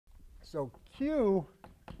So Q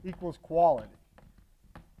equals quality.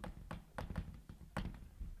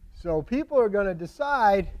 So people are going to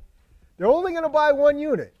decide they're only going to buy one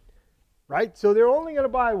unit, right? So they're only going to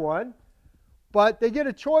buy one, but they get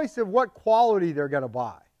a choice of what quality they're going to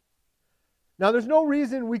buy. Now, there's no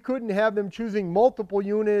reason we couldn't have them choosing multiple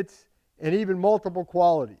units and even multiple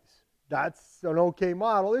qualities. That's an okay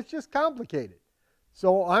model. It's just complicated.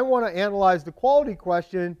 So I want to analyze the quality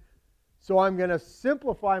question, so I'm going to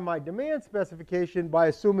simplify my demand specification by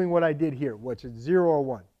assuming what I did here, which is 0 or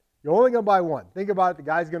 1. You're only going to buy one. Think about it. The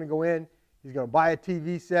guy's going to go in, he's going to buy a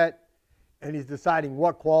TV set, and he's deciding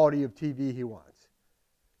what quality of TV he wants.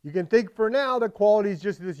 You can think for now that quality is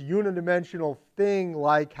just this unidimensional thing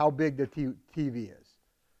like how big the TV is.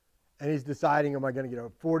 And he's deciding, am I going to get a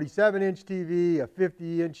 47-inch TV, a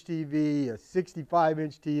 50-inch TV, a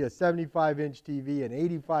 65-inch TV, a 75-inch TV, an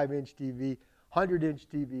 85-inch TV, 100-inch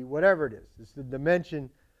TV, whatever it is. It's the dimension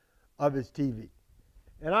of his TV.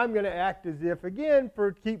 And I'm going to act as if, again,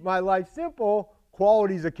 for keep my life simple,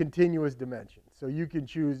 quality is a continuous dimension. So you can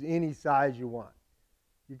choose any size you want.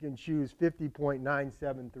 You can choose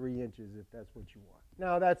 50.973 inches if that's what you want.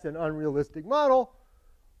 Now, that's an unrealistic model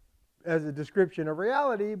as a description of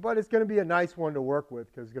reality, but it's going to be a nice one to work with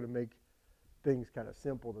because it's going to make things kind of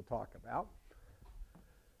simple to talk about.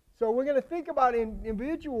 So we're going to think about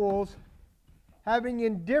individuals having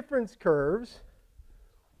indifference curves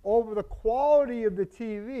over the quality of the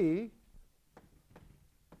TV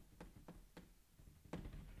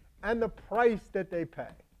and the price that they pay.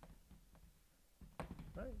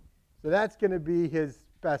 Right? So that's going to be his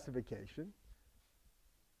specification.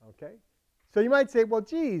 Okay? So you might say, well,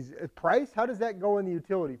 geez, price, how does that go in the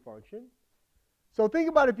utility function? So think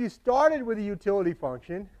about if you started with a utility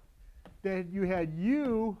function that you had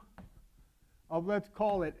U of, let's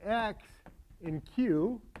call it X in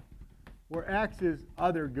Q, where X is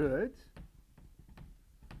other goods.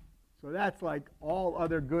 So that's like all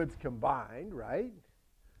other goods combined, right?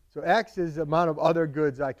 So X is the amount of other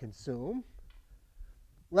goods I consume.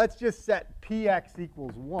 Let's just set Px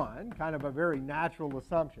equals 1, kind of a very natural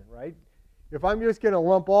assumption, right? If I'm just going to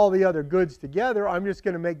lump all the other goods together, I'm just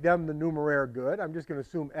going to make them the numeraire good. I'm just going to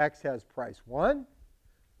assume X has price 1.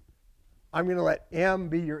 I'm going to let M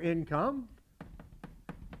be your income.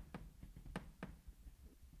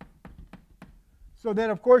 So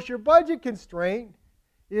then, of course, your budget constraint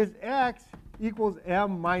is X equals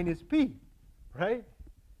M minus P, right?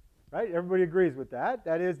 Right? Everybody agrees with that.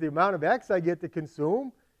 That is, the amount of X I get to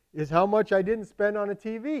consume is how much I didn't spend on a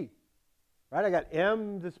TV. Right? I got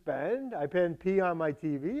M to spend. I spend P on my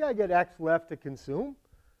TV. I get X left to consume.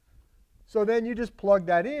 So then you just plug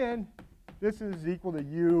that in. This is equal to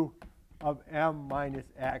U of M minus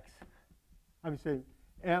X. I'm saying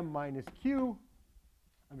M minus Q.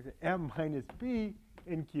 I'm going to say M minus P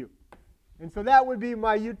in Q. And so that would be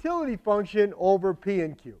my utility function over P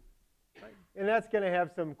and Q. Right? And that's going to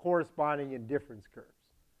have some corresponding indifference curves.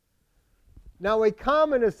 Now, a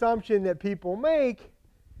common assumption that people make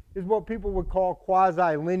is what people would call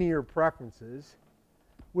quasi-linear preferences,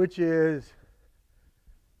 which is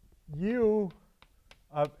U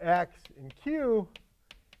of X in Q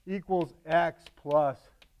equals X plus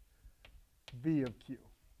V of Q,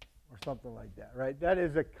 or something like that, right? That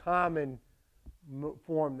is a common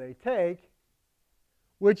form they take,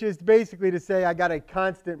 which is basically to say I got a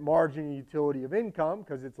constant margin of utility of income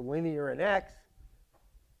because it's linear in X.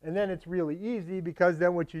 And then it's really easy because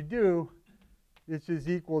then what you do, this is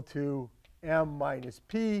equal to M minus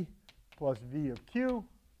P plus V of Q,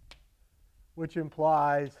 which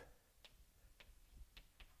implies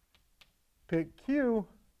pick Q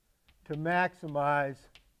to maximize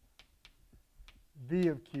V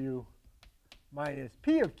of Q minus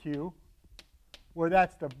P of Q, where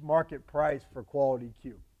that's the market price for quality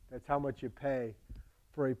Q. That's how much you pay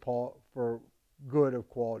for good of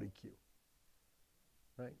quality Q.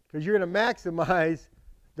 Right? Because you're going to maximize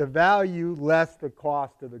the value less the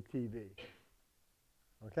cost of the TV.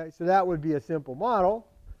 Okay, so that would be a simple model.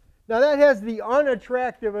 Now that has the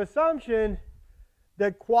unattractive assumption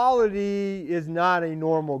that quality is not a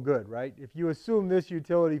normal good, right? If you assume this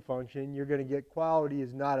utility function, you're going to get quality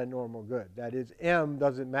is not a normal good. That is, M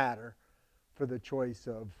doesn't matter for the choice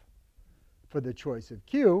of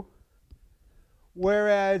Q.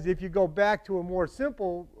 Whereas if you go back to a more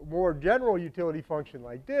simple, more general utility function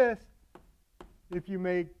like this, if you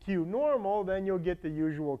make Q normal, then you'll get the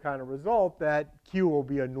usual kind of result that Q will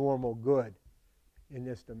be a normal good in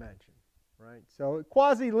this dimension, right? So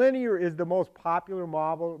quasi-linear is the most popular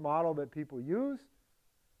model that people use.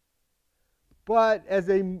 But as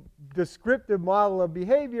a descriptive model of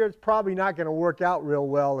behavior, it's probably not going to work out real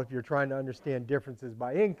well if you're trying to understand differences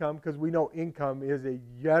by income, because we know income is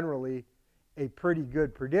generally a pretty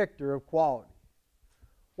good predictor of quality.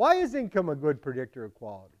 Why is income a good predictor of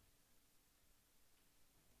quality?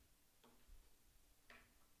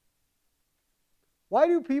 Why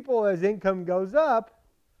do people, as income goes up,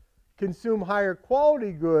 consume higher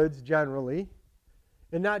quality goods generally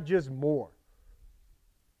and not just more?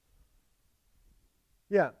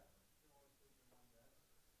 Yeah.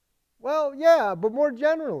 Well, yeah, but more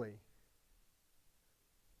generally.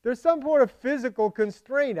 There's some sort of physical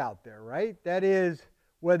constraint out there, right? That is,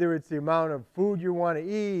 whether it's the amount of food you want to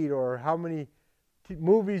eat or how many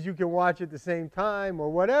movies you can watch at the same time or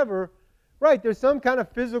whatever. Right, there's some kind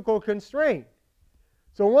of physical constraint.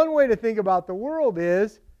 So one way to think about the world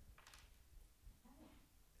is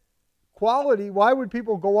quality. Why would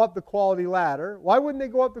people go up the quality ladder? Why wouldn't they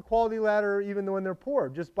go up the quality ladder even when they're poor?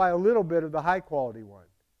 Just buy a little bit of the high quality one.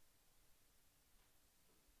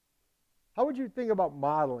 How would you think about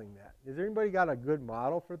modeling that? Has anybody got a good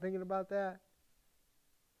model for thinking about that?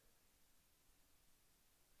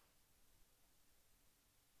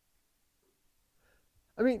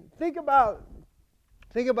 I mean, think about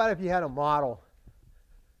if you had a model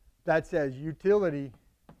that says utility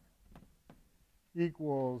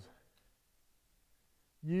equals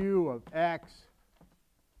U of X,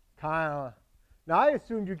 now I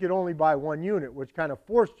assumed you could only buy one unit, which kind of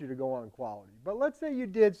forced you to go on quality. But let's say you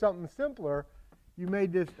did something simpler. You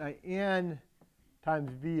made this N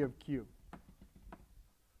times V of Q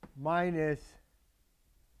minus,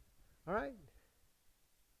 all right,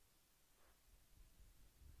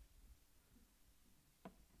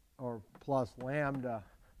 or plus lambda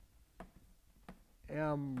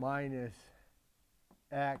M minus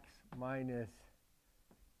X minus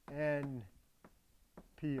N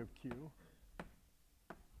P of Q.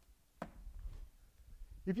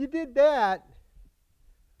 If you did that,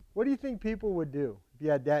 what do you think people would do if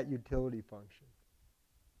you had that utility function?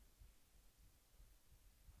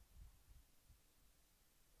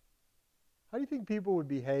 How do you think people would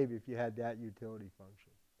behave if you had that utility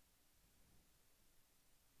function?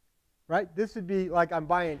 Right? This would be like I'm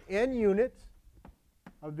buying N units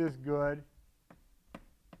of this good.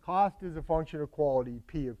 Cost is a function of quality,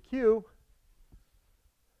 P of Q.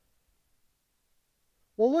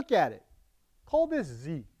 Well, look at it. Call this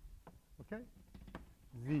Z. Okay?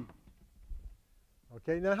 Z.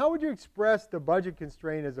 Okay, now how would you express the budget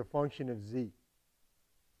constraint as a function of Z?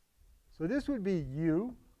 So this would be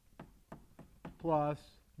U plus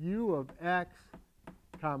U of X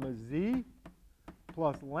comma Z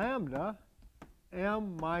plus lambda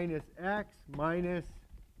M minus X minus,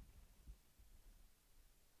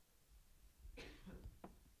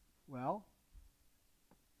 well,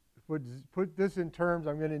 put this in terms,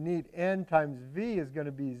 I'm going to need N times V is going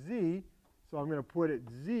to be Z. So I'm going to put it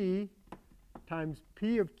Z times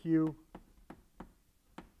P of Q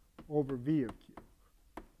over V of Q.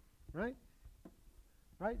 Right?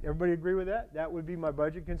 Right? Everybody agree with that? That would be my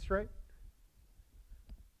budget constraint.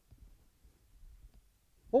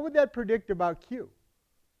 What would that predict about Q?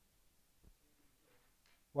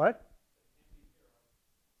 What?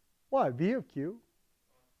 What? V of Q?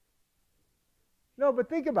 No, but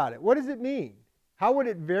think about it. What does it mean? How would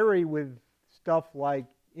it vary with stuff like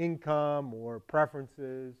income or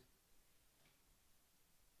preferences?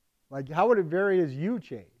 Like, how would it vary as U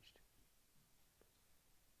changed?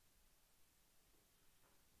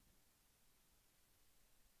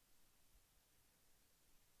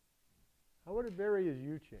 How would it vary as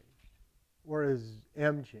U changed? Or as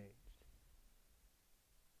M changed?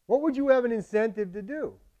 What would you have an incentive to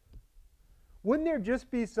do? Wouldn't there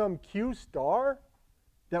just be some Q star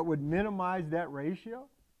that would minimize that ratio?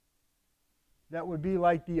 That would be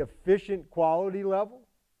like the efficient quality level,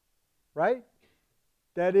 right?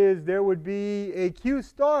 That is, there would be a Q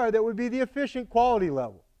star that would be the efficient quality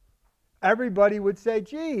level. Everybody would say,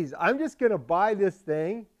 geez, I'm just going to buy this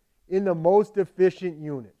thing in the most efficient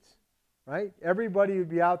units, right? Everybody would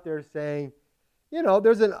be out there saying, you know,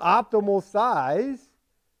 there's an optimal size,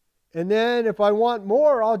 and then if I want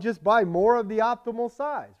more, I'll just buy more of the optimal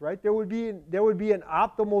size, right? There would be an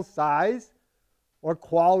optimal size or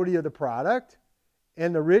quality of the product,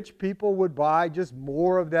 and the rich people would buy just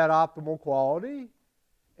more of that optimal quality,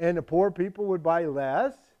 and the poor people would buy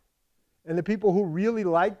less, and the people who really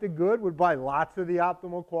liked the good would buy lots of the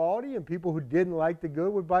optimal quality, and people who didn't like the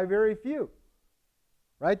good would buy very few,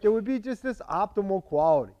 right? There would be just this optimal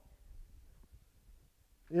quality.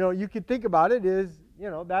 You know, you could think about it as, you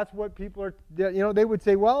know, that's what people are, you know, they would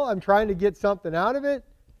say, well, I'm trying to get something out of it.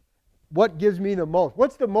 What gives me the most?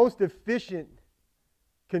 What's the most efficient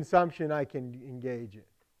consumption I can engage in.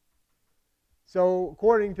 So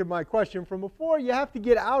according to my question from before, you have to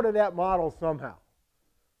get out of that model somehow,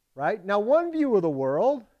 right? Now, one view of the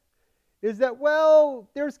world is that, well,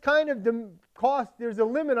 there's kind of the cost, there's a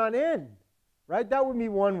limit on n, right? That would be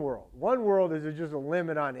one world. One world is just a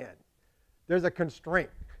limit on n. There's a constraint,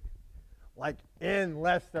 like n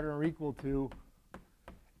less than or equal to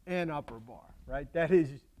n upper bar, right? That is,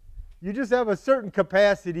 you just have a certain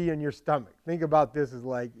capacity in your stomach. Think about this as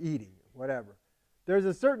like eating, whatever. There's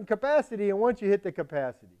a certain capacity, and once you hit the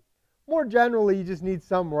capacity, more generally, you just need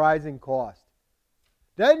some rising cost.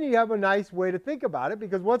 Then you have a nice way to think about it,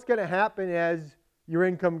 because what's going to happen as your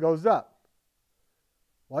income goes up?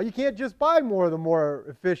 Well, you can't just buy more of the more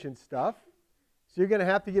efficient stuff, so you're going to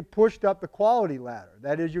have to get pushed up the quality ladder.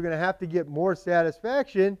 That is, you're going to have to get more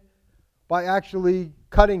satisfaction by actually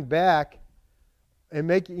cutting back and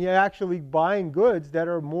actually buying goods that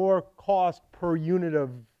are more cost per unit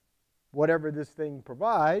of whatever this thing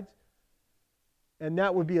provides, and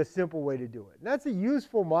that would be a simple way to do it. And that's a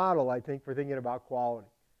useful model, I think, for thinking about quality.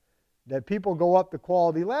 That people go up the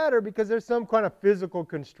quality ladder because there's some kind of physical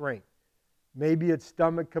constraint. Maybe it's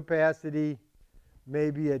stomach capacity,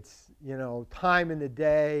 maybe it's, time in the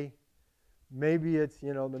day, maybe it's,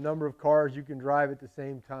 the number of cars you can drive at the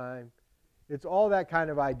same time. It's all that kind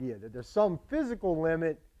of idea, that there's some physical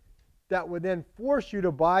limit that would then force you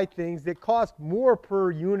to buy things that cost more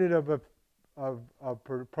per unit of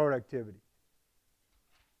productivity.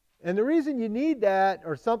 And the reason you need that,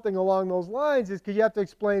 or something along those lines, is because you have to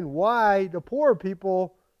explain why the poor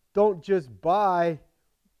people don't just buy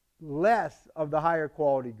less of the higher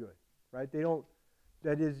quality good, right? They don't,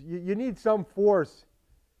 that is, you need some force.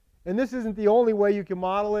 And this isn't the only way you can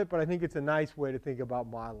model it, but I think it's a nice way to think about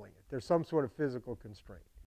modeling it. There's some sort of physical constraint.